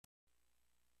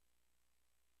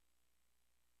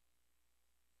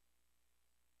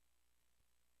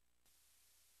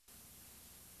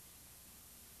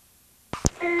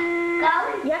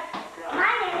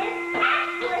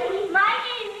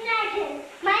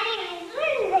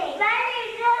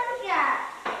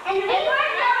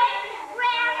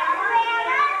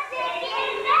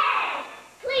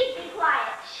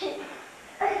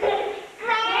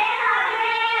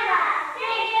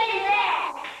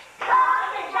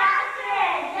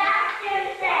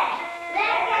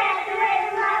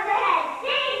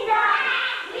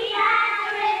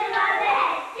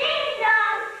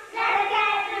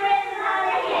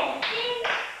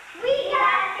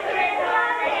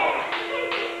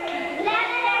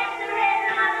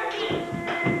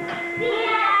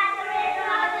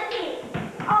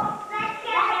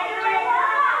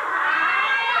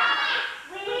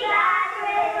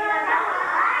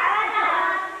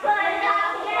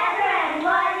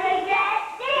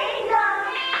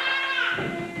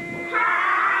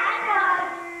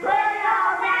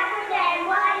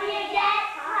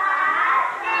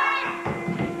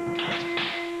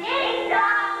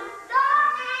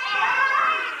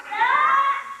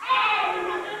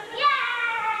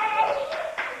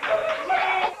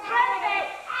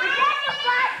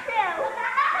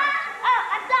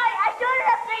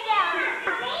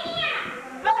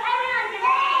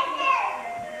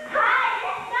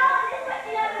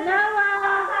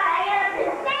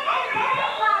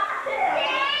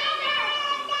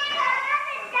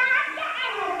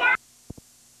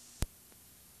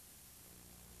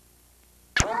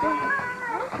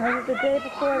day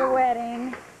before the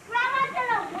wedding.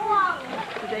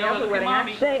 The day of the wedding.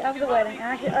 The day of the wedding.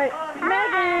 Actually, all right.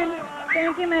 Megan.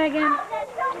 Thank you, Megan.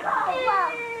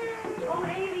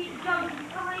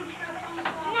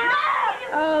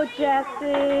 Oh,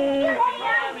 Jessie.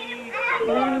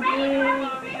 Lindsay.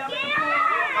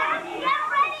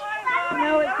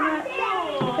 No, it's not.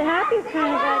 The happiest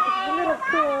kind of guy, it's a little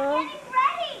cool.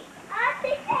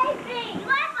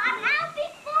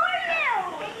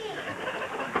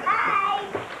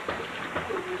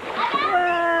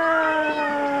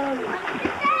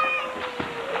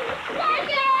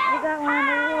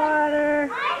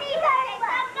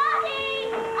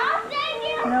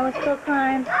 Noah's still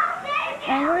crying.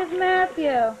 And where's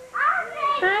Matthew?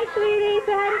 Hi, sweetie.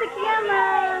 Say hi to the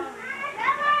camera.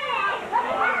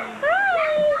 Hi.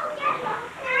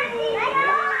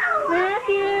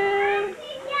 Matthew.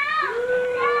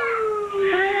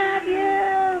 Hi, Matthew.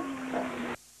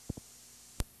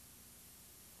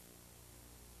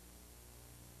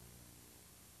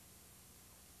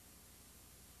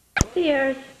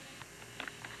 Upstairs.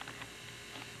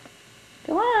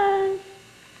 Go on.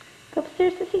 Go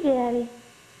upstairs to see Daddy.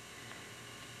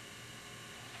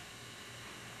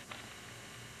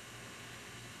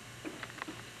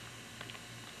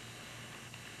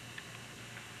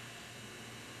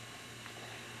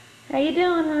 How you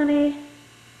doing, honey?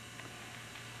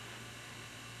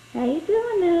 How you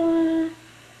doing, Noah?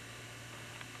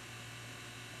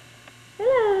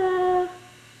 Hello.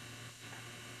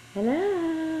 Hello.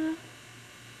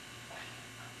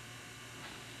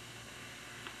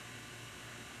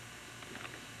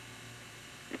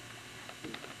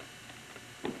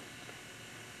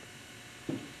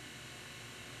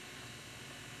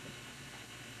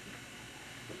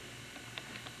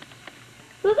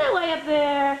 Who's that way up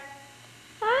there?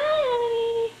 Hi,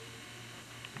 honey.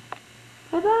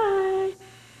 Bye-bye.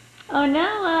 Oh,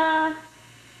 Noah.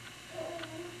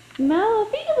 Noah,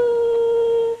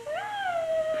 peekaboo.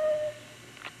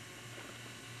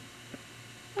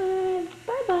 Hi.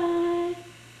 Bye-bye.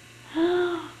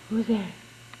 Who's there?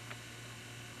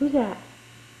 Who's that?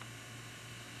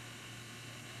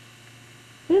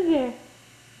 Who's there?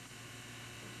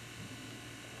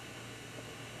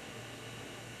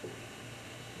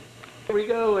 Here we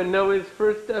go, and Noah's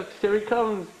first steps. Here he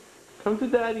comes. Come to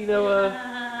Daddy,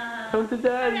 Noah. Come to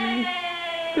Daddy.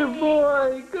 Good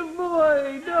boy,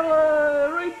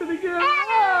 Noah. Right to the camera.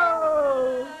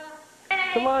 Oh!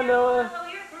 Come on, Noah. Oh,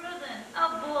 you're cruising. Oh,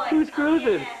 boy. Who's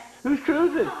cruising? Oh, yeah. Who's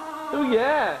cruising? Oh,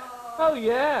 yeah. Oh,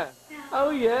 yeah. Oh,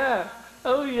 yeah.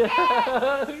 Oh, yeah.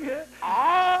 Oh, yeah.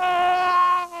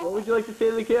 What would you like to say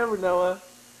to the camera, Noah?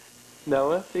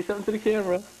 Noah, say something to the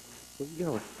camera. Where you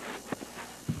going?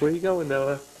 Where you going,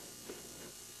 Noah?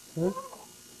 Huh?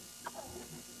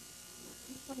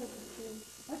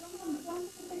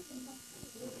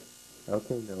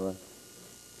 Okay, Noah.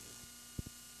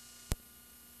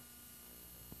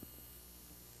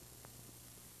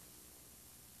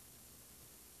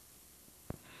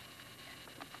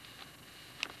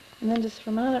 And then just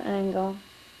from another angle,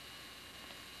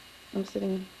 I'm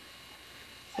sitting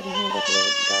here, got the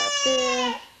little guy up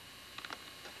there.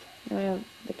 And we have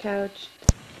the couch.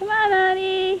 Come on,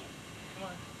 honey. Come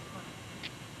on,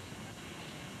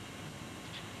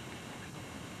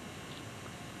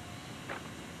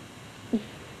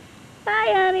 Hi,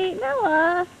 honey.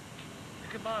 Noah.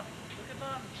 Look at Mommy. Look at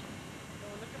Mommy.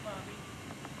 Noah, look at Mommy.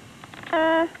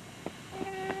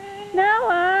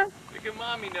 Noah. Look at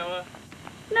Mommy, Noah.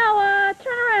 Noah,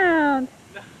 turn around.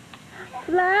 No.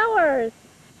 Flowers.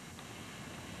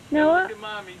 Noah, Look at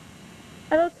Mommy.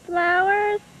 are those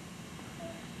flowers?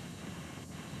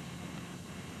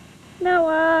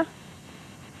 Noah.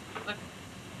 Look.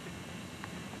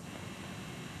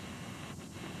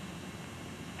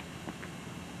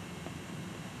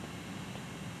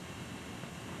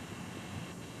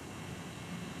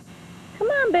 Come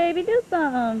on, baby, do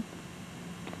something.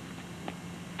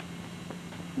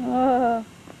 Oh.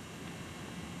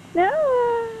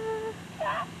 Noah.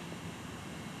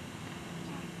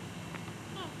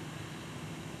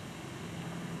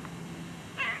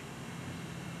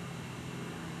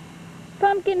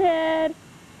 Pumpkinhead.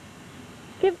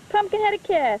 Give Pumpkinhead a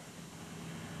kiss.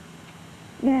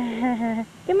 Give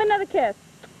him another kiss.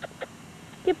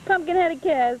 Give Pumpkinhead a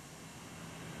kiss.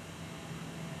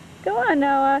 Go on,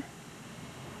 Noah.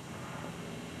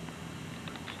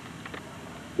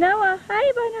 Noah,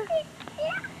 hi, Bunny.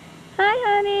 Hi,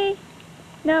 honey.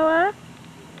 Noah.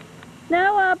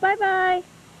 Noah, bye-bye.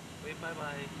 Wait,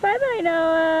 bye-bye. Bye-bye,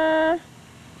 Noah.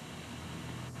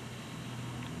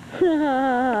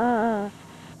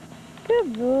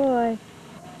 Good boy.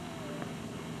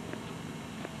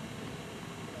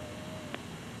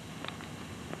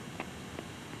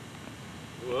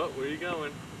 Well, where are you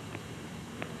going?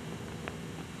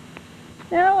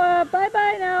 Noah,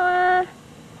 bye-bye, Noah.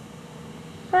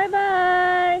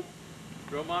 Bye-bye.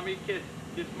 Throw mommy a kiss.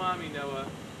 Kiss mommy, Noah.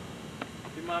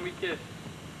 Give mommy a kiss.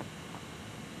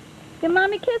 Give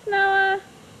mommy a kiss, Noah.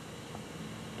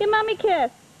 Give mommy a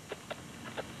kiss.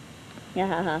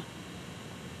 Yeah.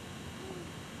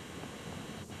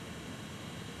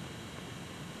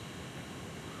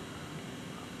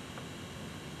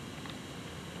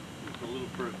 It's a little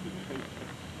person.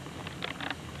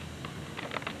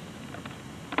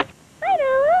 Hi,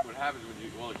 Noah. What happens when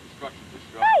you, well, construction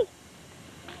disrupts. Hi.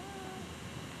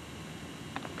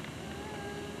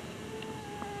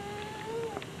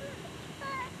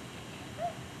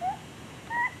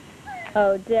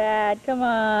 Oh, Dad, come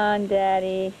on,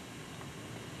 Daddy.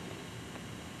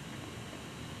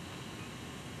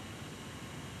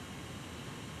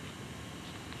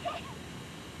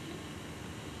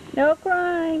 No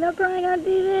crying on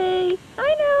TV.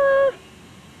 Hi, Noah.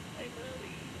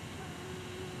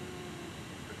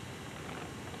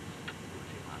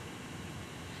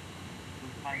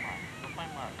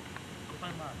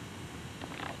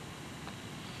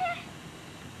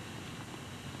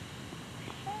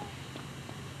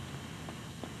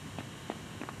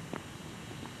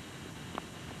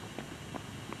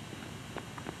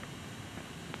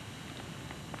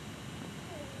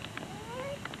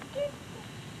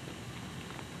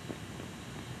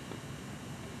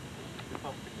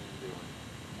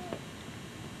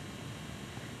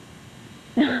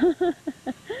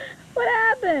 What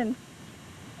happened?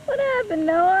 What happened,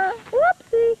 Noah?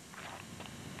 Whoopsie.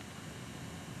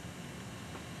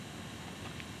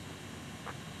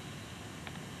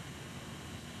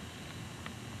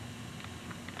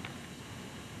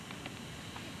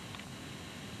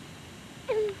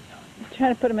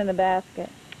 Trying to put him in the basket.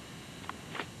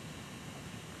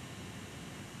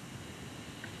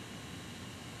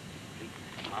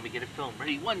 Mommy, get a film.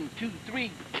 Ready? 1, 2,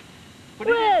 3. Put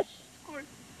Wish! it in.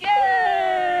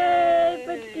 Yay,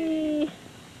 Butchie!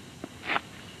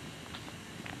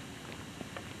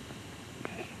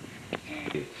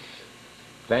 It's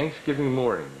Thanksgiving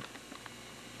morning,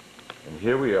 and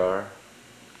here we are,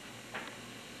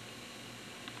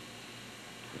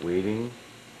 waiting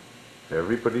for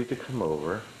everybody to come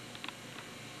over.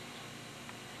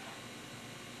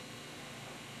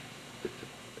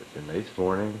 It's a nice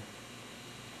morning,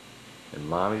 and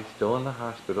Mommy's still in the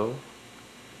hospital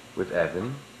with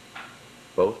Evan,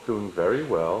 both doing very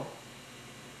well,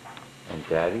 and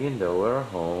Daddy and Noah are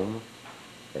home,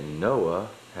 and Noah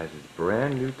has his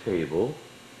brand new table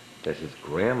that his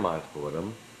grandma's bought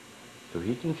him, so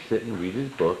he can sit and read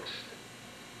his books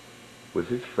with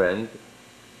his friend,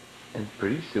 and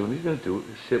pretty soon he's going to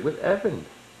sit with Evan.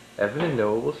 Evan and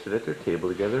Noah will sit at their table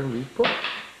together and read books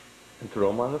and throw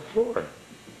them on the floor.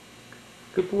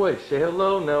 Good boy. Say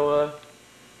hello, Noah.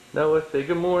 Noah, say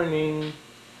good morning.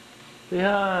 Say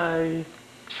hi.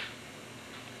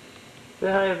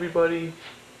 Say hi, everybody.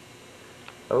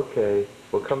 Okay,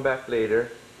 we'll come back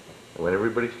later when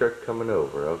everybody starts coming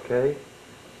over, okay?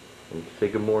 And you can say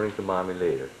good morning to Mommy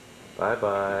later.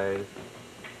 Bye-bye.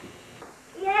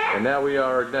 Yeah. And now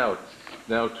it's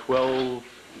now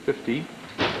 12:50.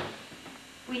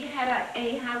 We had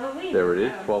a Halloween. There it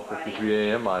is, 12:53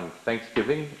 a.m. on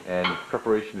Thanksgiving, and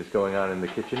preparation is going on in the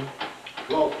kitchen.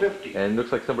 12:50. And it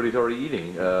looks like somebody's already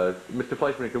eating. Mr.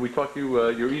 Fleischman, can we talk to you?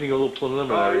 You're eating a little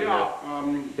preliminary.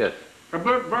 Yes. I'm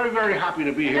very, very happy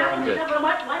to be here on this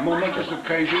momentous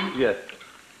occasion. Yes.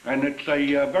 And it's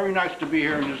very nice to be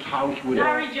here in this house with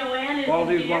all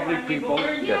these lovely people.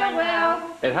 Yes.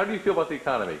 Well. And how do you feel about the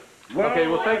economy? Well, Okay,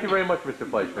 well, thank you very much, Mr.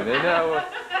 Fleischman. And now,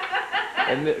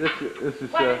 and this is...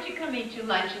 Why don't you come eat your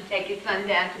lunch and take your son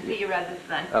down to see your other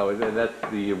son? Oh, and that's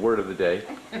the word of the day.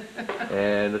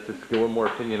 And let's just get one more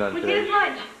opinion on today. Here's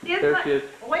lunch. There she is.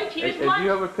 Wait, here's And lunch. do you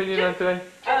have an opinion on today?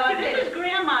 This is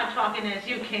Grandma talking, as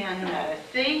you can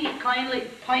see, plainly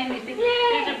see.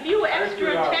 There's a few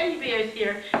extra teddy bears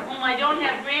here whom I don't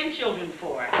have grandchildren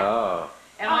for. Oh.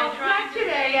 Am I trying not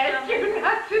today, Esther,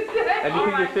 not today.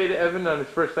 Anything to say to Evan on his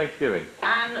first Thanksgiving?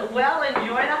 And, well,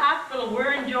 enjoy the hospital.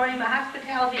 We're enjoying the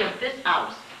hospitality of this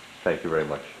house. Thank you very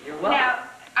much. You're welcome. Now,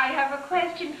 I have a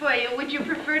question for you. Would you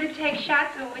prefer to take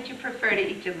shots or would you prefer to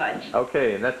eat your lunch?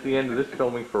 Okay, and that's the end of this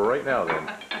filming for right now then.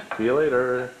 See you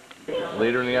later.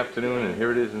 Later in the afternoon, and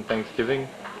here it is in Thanksgiving.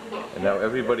 And now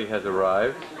everybody has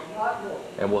arrived.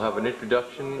 And we'll have an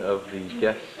introduction of the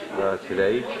guests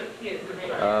today.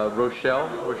 Rochelle,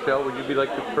 would you be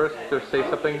like the first to say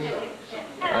something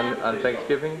on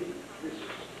Thanksgiving?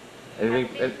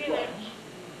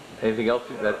 Anything else?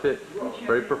 That's it.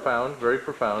 Very profound, very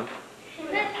profound.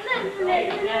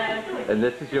 And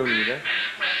this is Yonina.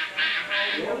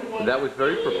 That was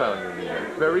very profound,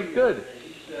 Yonina. Very good.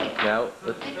 Now,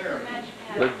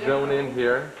 let's zone in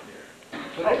here.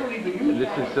 And this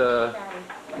is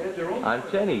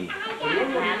Aunt Jenny.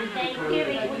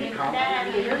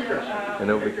 And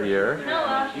over here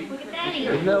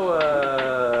is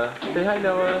Noah. Say hi,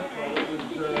 Noah.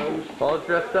 All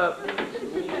dressed up.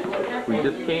 We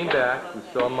just came back. We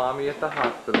saw Mommy at the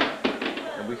hospital.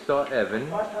 And we saw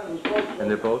Evan. And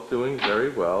they're both doing very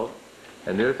well.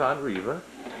 And there's Aunt Reva.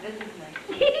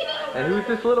 And who's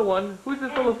this little one? Who's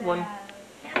this little one?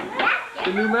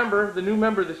 The new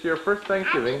member this year, first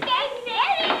Thanksgiving.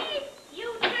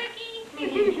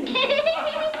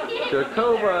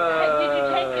 Jacoba! Did you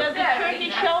take the turkey?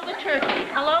 Show the turkey.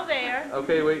 Hello there.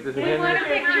 Okay, wait, there's a We want a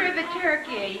Daniel. picture of the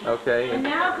turkey. Okay. And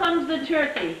now comes the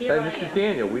turkey. Here And I this am. is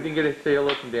Daniel. We didn't get to say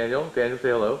hello from Daniel. Daniel, say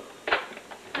hello.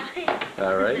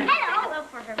 All right. Hello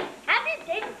for her. Happy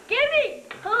Thanksgiving!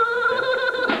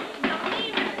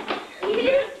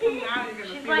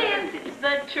 She's like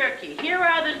the turkey. Here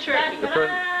are the turkey. The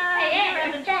first-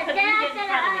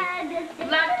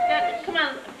 Come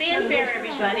on, fanfare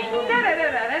everybody.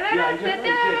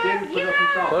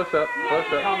 Close up, close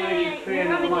up.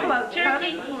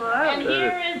 Turkey. And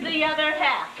here is the other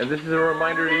half. And this is a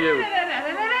reminder to you.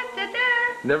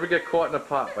 Never get caught in a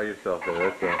pot by yourself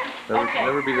there. That's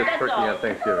never be the that's turkey all. on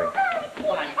Thanksgiving.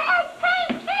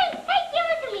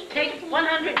 Take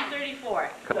 134.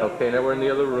 Okay, now we're in the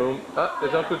other room. Oh,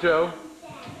 there's Uncle Joe.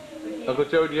 Uncle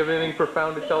Joe, do you have anything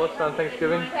profound to tell us on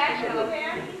Thanksgiving?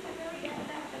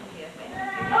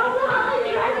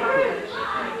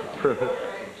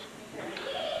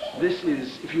 This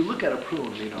is, if you look at a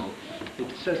prune, you know,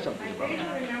 it says something about it.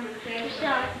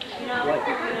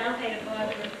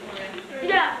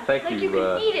 Thank you,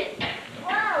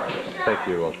 thank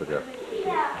you, Uncle Joe.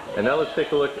 And now let's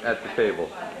take a look at the table.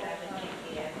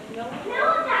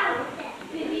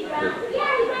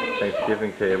 The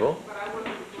Thanksgiving table.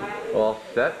 All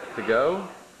set to go,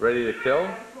 ready to kill.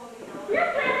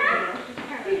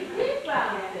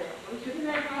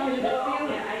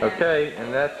 Okay,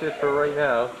 and that's it for right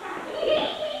now.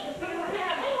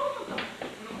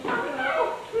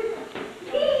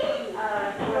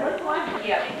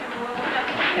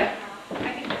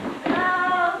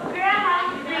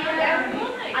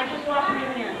 I just washed your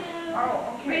hands.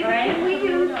 Can we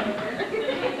use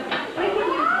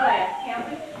glass, can't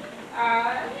we?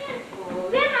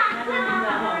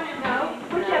 No,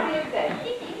 whichever you say.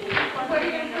 What are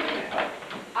you going to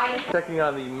do? Checking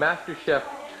on the Master Chef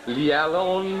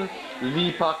Lialon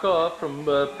Lipaka from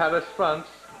Paris, France,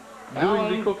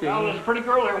 doing the cooking. Alan's a pretty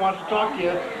girl here wants to talk to you.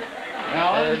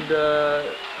 Alan, And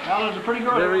Alan's a pretty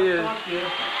girl there he here is. wants to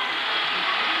talk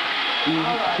to you. The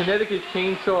Connecticut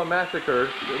Chainsaw Massacre.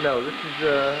 No, this is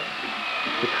the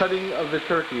cutting of the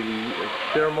turkey, the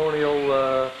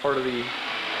ceremonial part of the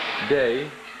day.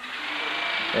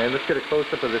 And let's get a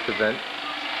close-up of this event.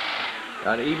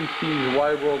 On ABC's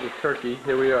Wide World of Turkey,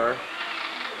 here we are.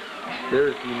 There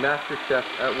is the Master Chef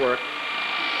at work.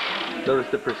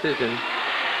 Notice the precision.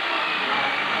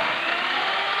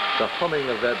 The humming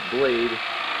of that blade.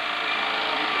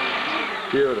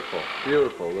 Beautiful,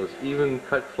 beautiful. Those even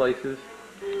cut slices.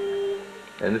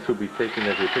 And this will be taken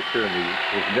as a picture in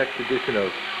his next edition of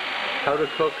How to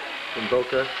Cook in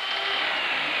Boca.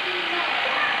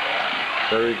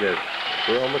 Very good.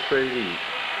 We're almost ready to eat.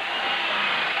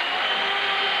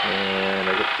 And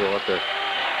I guess we'll have to...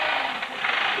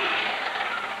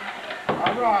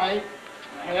 All right.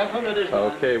 Half of it is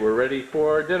done. Okay, we're ready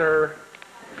for dinner.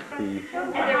 The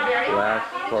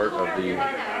last part of the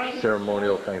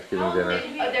ceremonial Thanksgiving dinner.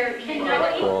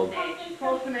 It's called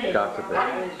gossiping.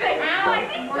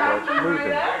 It's called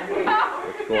schmoozing.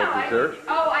 It's called dessert.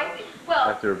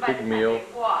 After a big meal,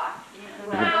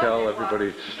 you can tell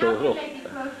everybody's just a little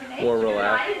more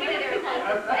relaxed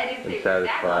and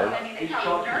satisfied.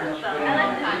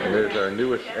 And there's our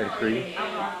newest entry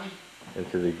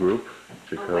into the group,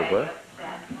 Jacoba,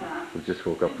 who just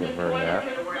woke up from her nap.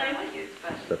 She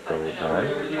slept the whole time.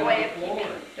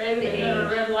 David, is there a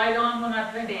red light on when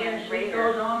I think it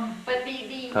goes on? But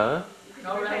the Huh?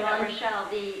 No red light? Rochelle,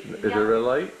 Is there a red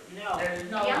light? No, there's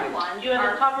no young light. ones You have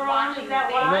are the cover on, watching is that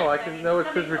the why? No, I can know it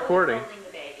says recording. holding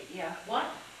the baby. Yeah. What?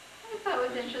 I thought it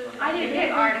was interesting. I didn't Read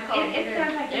get article. It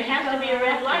sounds like There has to be a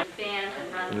red light. Band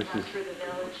and runs And this is- through the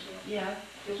village. Yeah.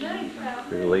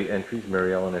 The late entries,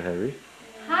 Mary Ellen and Henry.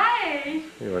 Hi.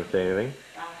 You want to say anything?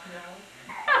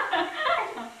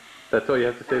 That's all you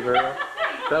have to say, Mary Ellen?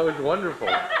 That was wonderful.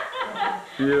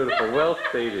 Beautiful. Well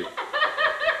stated.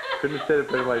 Couldn't have said it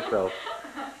better myself.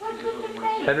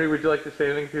 Henry, would you like to say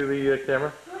anything to the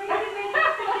camera?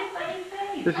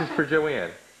 This is for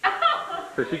Joanne.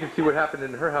 So she can see what happened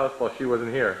in her house while she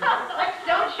wasn't here.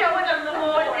 Don't show it on the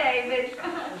floor, David.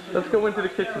 Let's go into the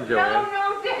kitchen, Joanne.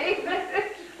 No, David.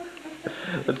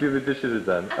 Let's see if the dishes are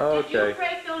done. Did Okay. you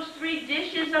break those 3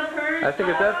 dishes of hers? I think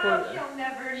at that point... She'll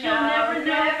never know. She'll never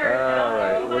know. All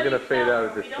right, we're going to fade out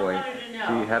at this We don't point. want her to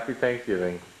know. See, happy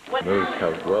Thanksgiving. What- Notice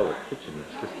how well the kitchen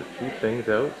is. Just a few things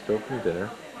out, still from dinner.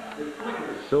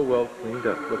 So well cleaned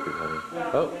up. Look at honey.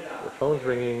 Oh, the phone's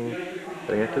ringing.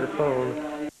 Gotta answer the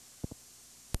phone.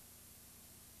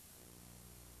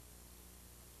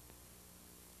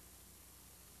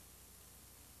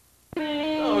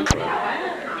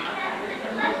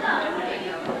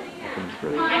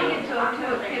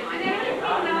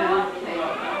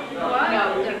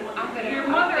 Your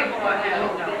mother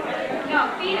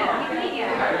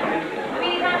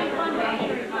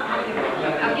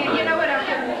you know what, I'll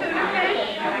give them tuna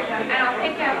fish, and I'll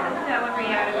pick out the celery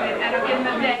out of it, and I'll give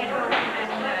them a bagel,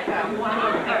 and 1/3.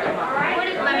 All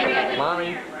right?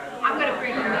 Mommy, I'm going to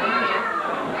bring her in here.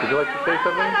 would you like to say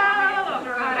something?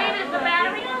 Is the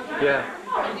battery on? Yeah.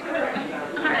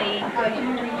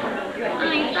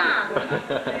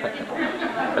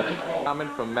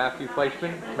 Comment from Matthew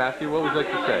Fleischman. Matthew, what would you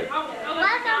like to say?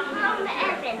 Welcome home,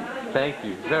 Evan. Thank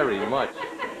you very much.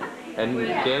 And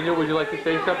Daniel, would you like to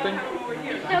say something?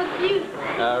 So cute.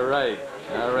 All right,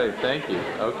 thank you.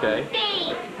 Okay,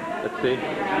 let's see.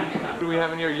 What do we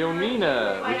have in here?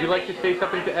 Yonina, would you like to say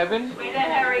something to Evan? The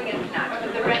herring is nuts,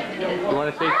 but the rest is. You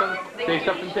want to say something? Say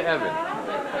something to Evan.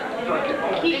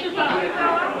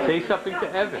 Say something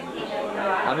to Evan.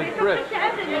 On his Bris.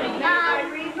 Hello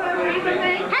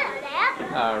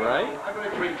there. All right.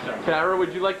 Sarah,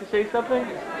 would you like to say something?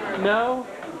 No?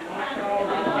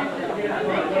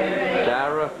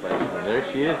 Sarah, there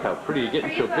she is. How pretty. You're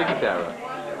getting so big, Sarah. Oh,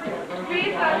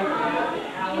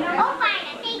 fine.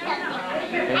 I think something.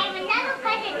 I have another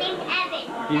cousin named Evan.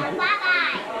 You- So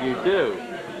bye-bye. You do?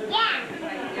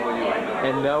 Yeah.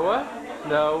 And Noah?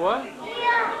 Noah?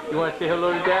 You want to say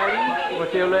hello to Daddy? You want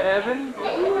to say hello to Evan?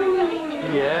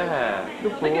 Yeah.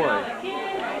 Good boy.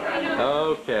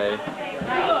 Okay.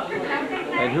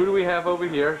 And who do we have over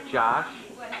here? Josh.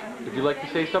 Would you like to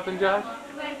say something, Josh?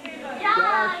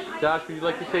 Josh, would you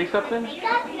like to say something?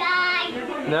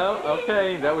 No?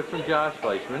 Okay, that was from Josh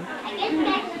Fleischman.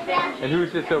 And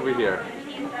who's this over here?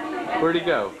 Where'd he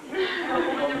go?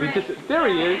 There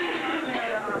he is.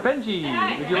 Benji.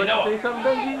 Would you like to say something,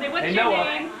 Benji? What's your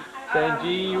name?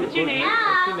 Benji. What's your name?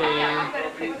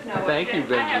 Thank you,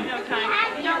 Benji.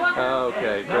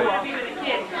 Okay, great.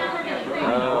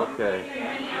 Okay.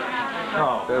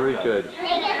 Oh. Very good.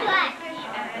 Hey, guess what?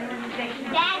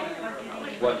 Dad,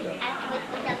 What's that?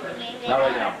 what's Not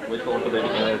right now. Wait till for David.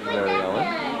 There's Mary Ellen.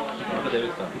 For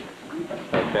David's son.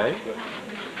 Okay.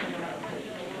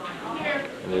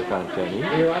 And there's Aunt Jenny.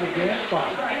 You're out of gas,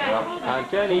 Bob. Aunt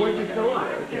Jenny. Where'd you go?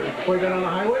 Before you got on the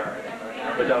highway?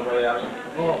 Right down where they are.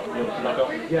 Oh, You know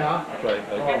Sunoco? yeah. Right.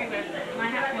 Okay.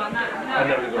 I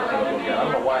never go to Sunoco again. I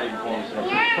don't know why you call me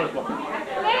Sunoco. First one.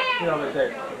 You know, they say,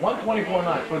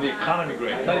 124.9 for the economy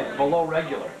grade. Not even below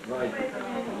regular. Right.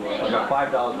 I got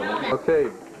 $5 with it. Okay,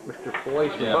 Mr.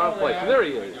 Fleischman. Bob Fleischman. There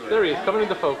he is. There he is, coming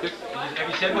into focus. Have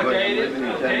you said what day it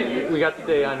is? We got the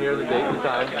day on here, the date and the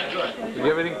time. Do you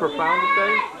have anything profound to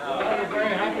say? I'm very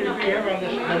happy to be here on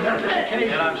this momentous occasion.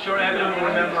 And I'm sure Evan will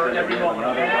remember every moment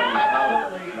of it.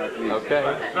 Okay.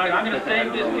 Right, I'm going to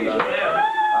save this piece over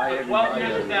there. 12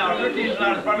 years now, 13 years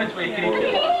now, it's from its way. You can eat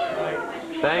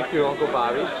it. Thank you, Uncle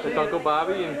Bobby. It's Uncle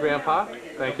Bobby and Grandpa.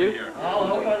 Thank you. I'll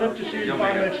hope I live to see you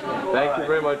by next time. Thank you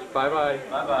very much. Bye-bye.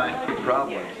 Bye-bye.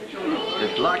 Problem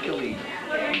is luckily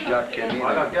Jack came in.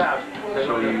 I got gas.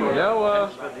 So you Noah.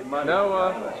 the money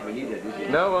Noah. we needed. This is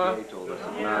Noah. they told us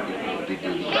that now the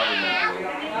government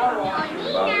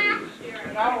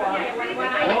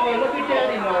Oh, look at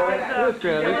Daddy, Noah.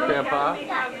 There's Grandpa.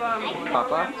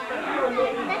 Papa.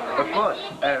 Of course.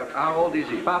 How old is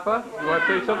he? Papa, you want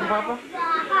to say something, Papa?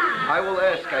 I will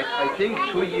ask. I think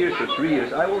 2 years or 3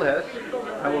 years. I will ask.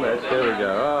 There we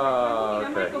go. Oh,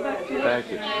 okay. Thank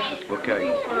you. Okay.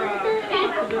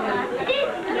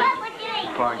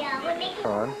 Fine.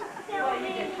 On.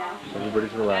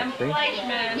 Everybody's relaxing.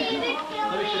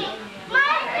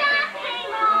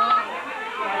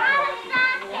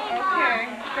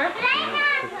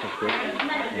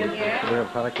 We're gonna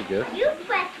panic a gift. You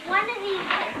press one of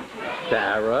these.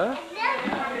 Sarah.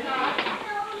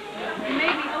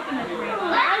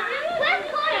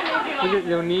 Look at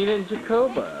Yonina and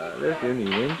Jacoba. There's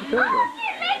Yonina and Jacoba.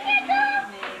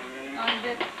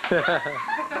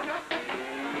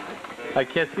 I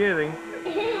can't see anything.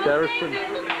 Sarah's putting...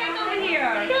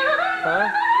 Huh?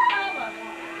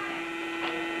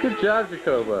 Good job,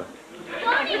 Jacoba.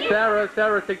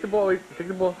 Sarah, take the ball. Take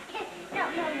the ball. Now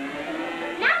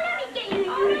let me get you.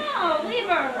 No, leave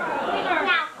her. Leave her.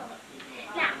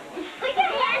 Now, put your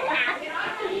hand out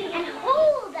and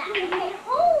hold that. Okay,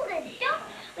 hold it. Don't.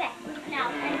 Okay, now,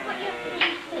 and put your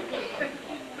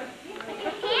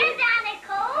hands on it,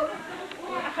 Cole.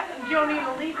 Joni,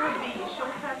 leave her be.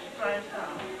 She'll touch by herself.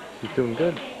 She's doing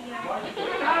good. I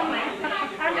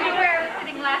remember where I was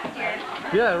sitting last year.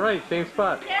 Yeah, right. Same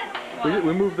spot.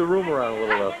 We moved the room around a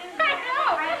little though.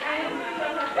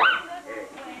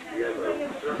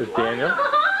 There's Daniel.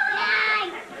 Hey,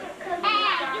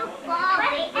 you fall.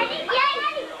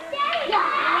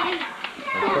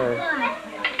 Okay.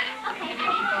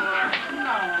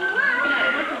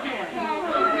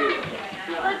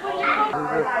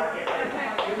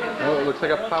 Oh, it looks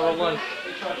like a power lunch.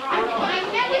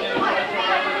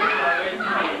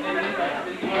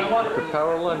 It's a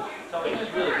power lunch.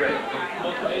 It's really great.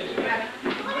 Most amazing.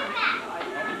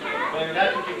 And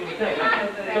that's what you can think.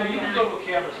 So you can go to a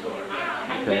camera store.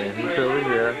 Okay, he's over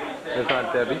here. There's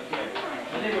Aunt Debbie.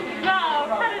 No,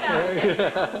 cut it out.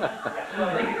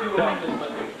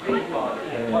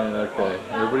 And okay,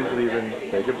 everybody's leaving.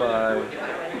 Say goodbye.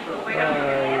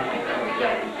 Bye.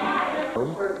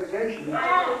 Certification,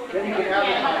 then you can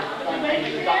advertise.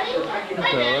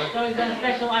 So he's gonna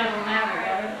specialize on that.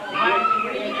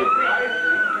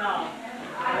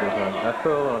 There's Aunt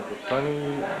Ethel, Uncle Sonny,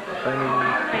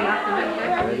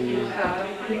 Betty,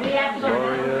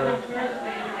 Gloria,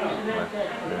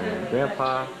 and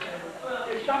Grandpa.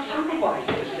 It's not supervised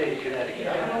in the state of Connecticut. I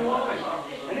don't know why.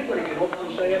 Anybody can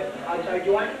hopefully say it outside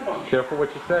your act function. Careful what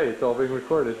you say, it's all being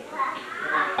recorded.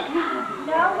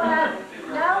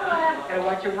 Gotta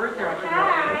watch your words there.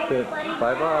 That's it.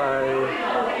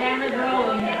 Bye-bye. Camera's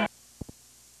rolling.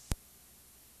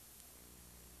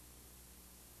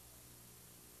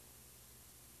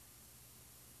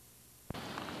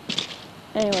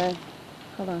 Anyway,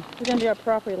 hold on. We're gonna do our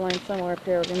property line somewhere up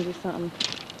here. We're gonna do something.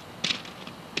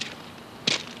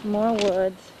 More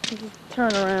woods. This is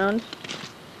turnaround,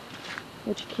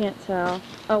 which you can't tell.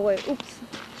 Oh wait, oops,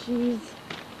 jeez.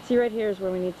 See, right here is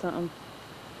where we need something.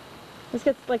 This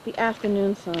gets like the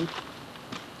afternoon sun,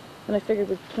 and I figured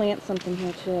we'd plant something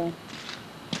here too.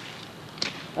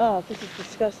 Oh, this is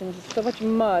disgusting. This is so much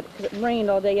mud because it rained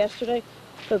all day yesterday,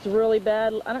 so it's really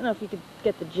bad. I don't know if you could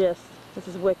get the gist. This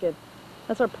is wicked.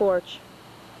 That's our porch.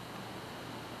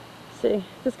 See,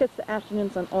 this gets the afternoon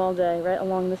sun all day, right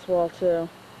along this wall too.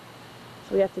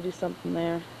 So we have to do something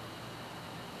there.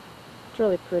 It's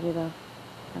really pretty though,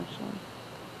 actually.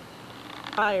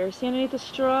 Fire, see underneath the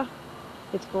straw?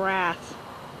 It's grass.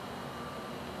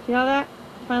 See all that?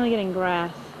 Finally getting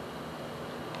grass.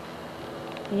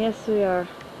 Yes, we are.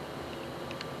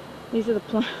 These are the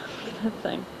plants. Look at that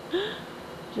thing.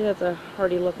 Gee, that's a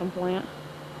hardy looking plant.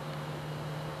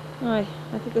 Oh, I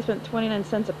think they spent 29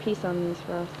 cents a piece on these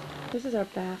for us. This is our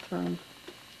bathroom.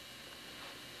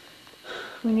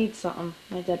 We need something.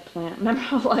 My dead plant. Remember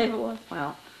how live it was?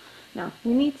 Well, no.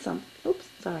 We need some. Oops,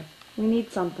 sorry. We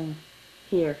need something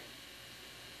here.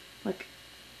 Like,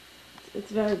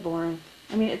 it's very boring.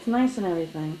 I mean, it's nice and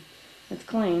everything. It's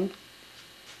clean.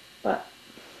 But,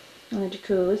 and the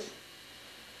jacuzzi.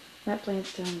 That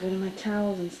plant's doing good, and my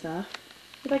towels and stuff.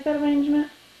 You like that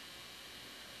arrangement?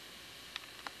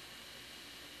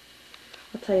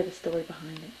 I'll tell you the story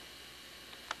behind it.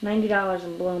 $90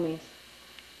 in bloomies.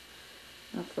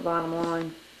 That's the bottom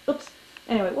line. Oops.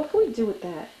 Anyway, what can we do with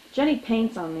that? Jenny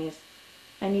paints on these.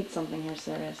 I need something here,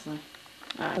 seriously.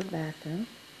 Alright, bathroom.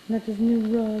 That's his new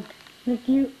rug. Isn't that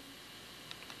cute?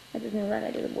 That's his new rug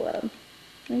I just bought him.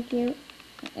 Isn't that cute?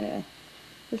 Anyway,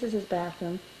 this is his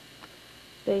bathroom.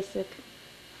 Basic.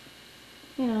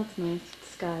 You know, it's nice.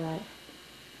 It's skylight.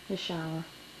 His shower.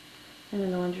 And the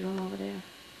laundry room over there.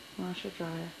 Washer,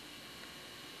 dryer.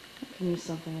 I can use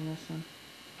something in this one.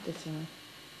 This one.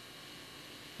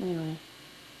 Anyway.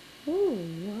 Ooh,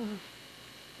 wow.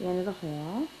 The end of the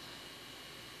hall.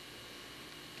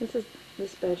 This is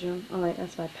this bedroom. Oh wait,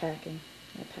 that's my packing.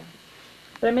 My pack.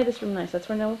 But I made this room nice. That's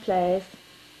where Noah plays.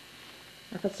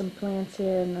 I put some plants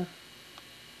here in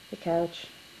the couch.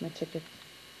 My tickets.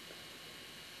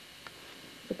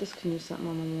 But this can use something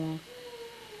on the wall.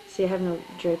 See, I have no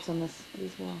drapes on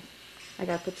these walls. I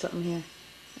gotta put something here.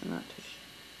 I'm not too sure.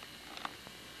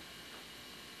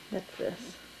 That's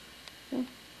this. See?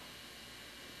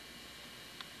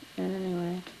 And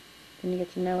anyway, then you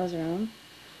get to Noah's room.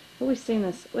 Oh, we've seen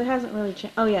this. It hasn't really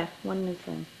changed. Oh yeah, one new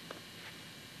thing.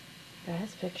 Got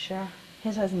his picture.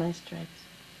 His has nice drapes.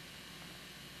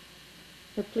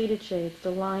 The pleated shades,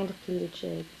 the lined pleated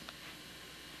shades.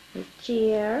 His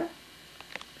chair.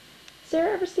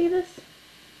 Sarah ever see this?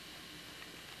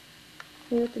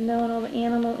 See with the knowing all the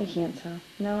animals. You can't tell.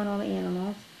 Knowing all the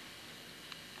animals.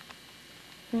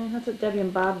 Yeah, that's what Debbie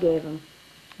and Bob gave him.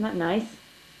 Isn't that nice?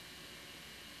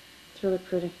 It's really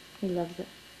pretty. He loves it.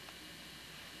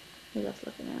 He loves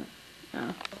looking at it.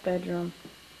 Oh, bedroom.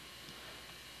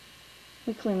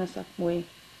 We clean this up. It's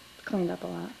cleaned up a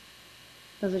lot.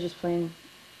 Those are just plain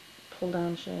pull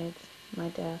down shades. My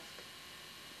desk.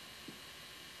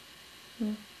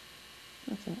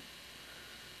 That's it.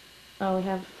 Oh,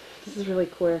 this is really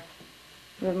queer.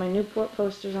 We have my Newport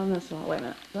posters on this wall. Wait a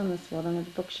minute. It's on this wall. Then I have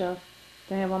the bookshelf.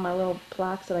 Then I have all my little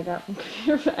plaques that I got from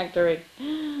Computer Factory.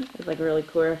 It's like really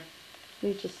queer.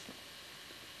 These just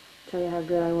tell you how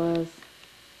good I was.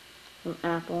 From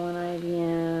Apple and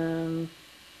IBM.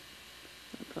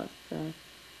 Plus the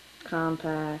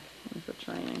Compaq. And for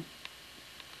training.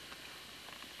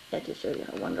 That just shows you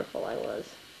how wonderful I was.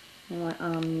 And my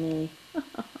Omni.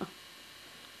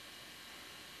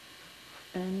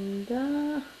 And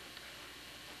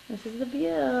this is the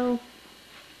view.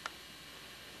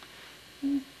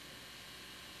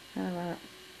 Out of our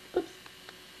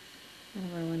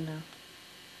window.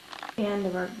 And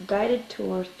of our guided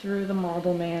tour through the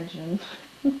marble mansion.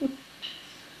 This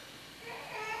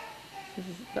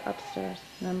is the upstairs,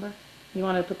 remember? You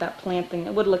wanted to put that plant thing.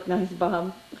 It would look nice,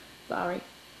 Bob. Sorry.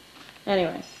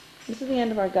 Anyway, this is the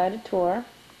end of our guided tour.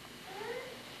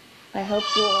 I hope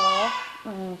you all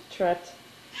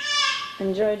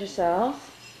enjoyed yourselves.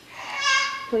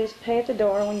 Please pay at the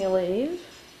door when you leave.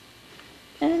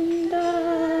 And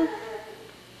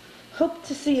hope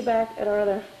to see you back at our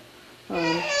other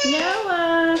home.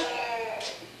 Noah!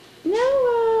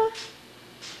 Noah!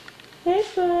 Hey,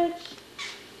 Fudge.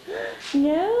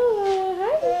 Noah!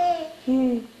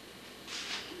 Hi.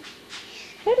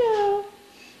 Hello.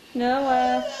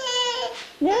 Noah.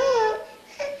 Noah.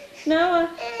 Noah.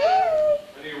 Hi.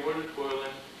 I need water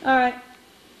boiling. Alright.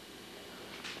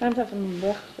 Time to have some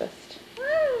breakfast.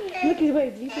 Look at his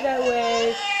waves. You see that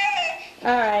wave?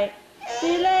 Alright.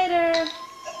 See you later.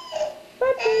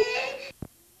 Bye, Bris.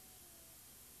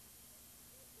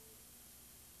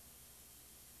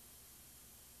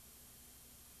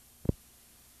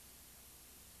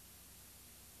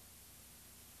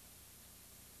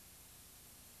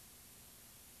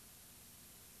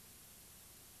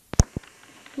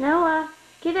 Noah,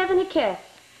 give Evan a kiss.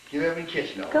 Give Evan a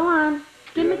kiss, Noah. Go on.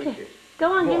 Give him a Evan kiss.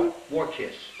 Go on, More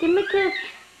kiss. give him a kiss.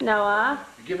 Noah.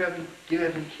 Give Evan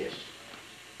a kiss.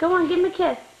 Go on, give him a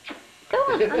kiss. Go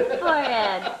on the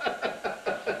forehead.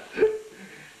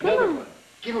 Another one.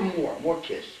 Give him more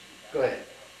kiss. Go ahead.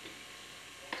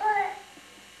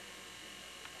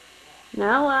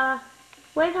 Noah.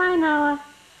 Wave hi, Noah.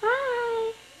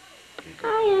 Hi.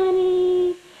 Hi,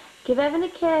 Annie. Give Evan a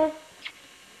kiss.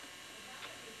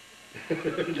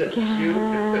 That's Yeah.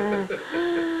 cute.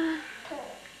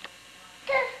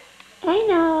 Hey,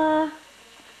 Noah.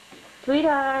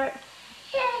 Sweetheart.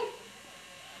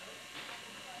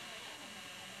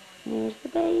 There's the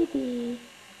baby.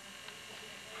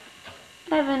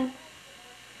 Evan,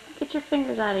 get your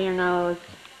fingers out of your nose.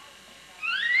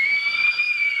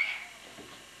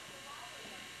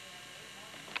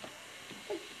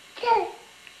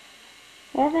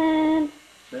 Evan.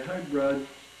 Say hi, bud.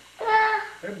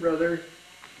 Hey, brother.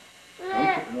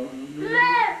 No.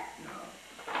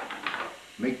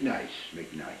 Make nice.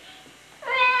 Make nice.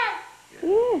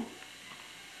 Yeah.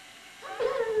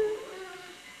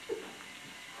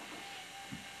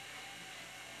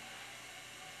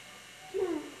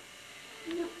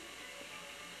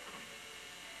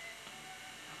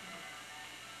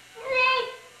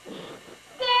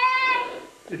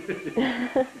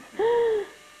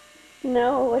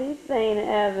 No, what are you saying,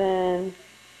 Evan?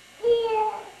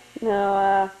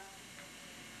 No,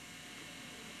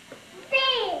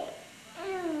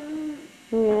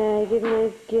 yeah, give me a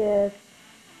nice kiss.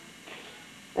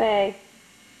 Hey.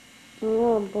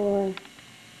 Oh, boy.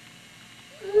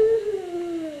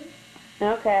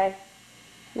 Okay.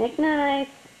 Make nice.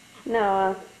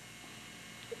 Noah.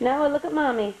 Noah, look at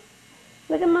Mommy.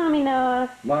 Look at Mommy, Noah.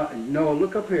 Noah,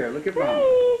 look up here. Look at Mommy.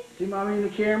 Hey. See Mommy in the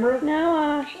camera?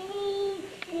 Noah.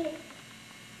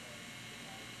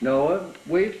 Noah,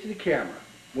 waves to the camera.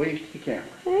 Waves to the camera.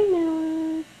 Hey,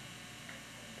 Noah.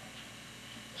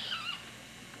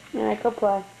 All right, go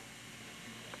play.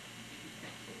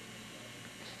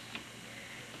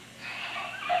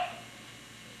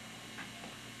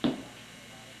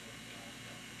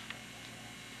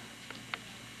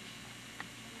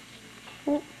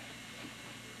 Oh.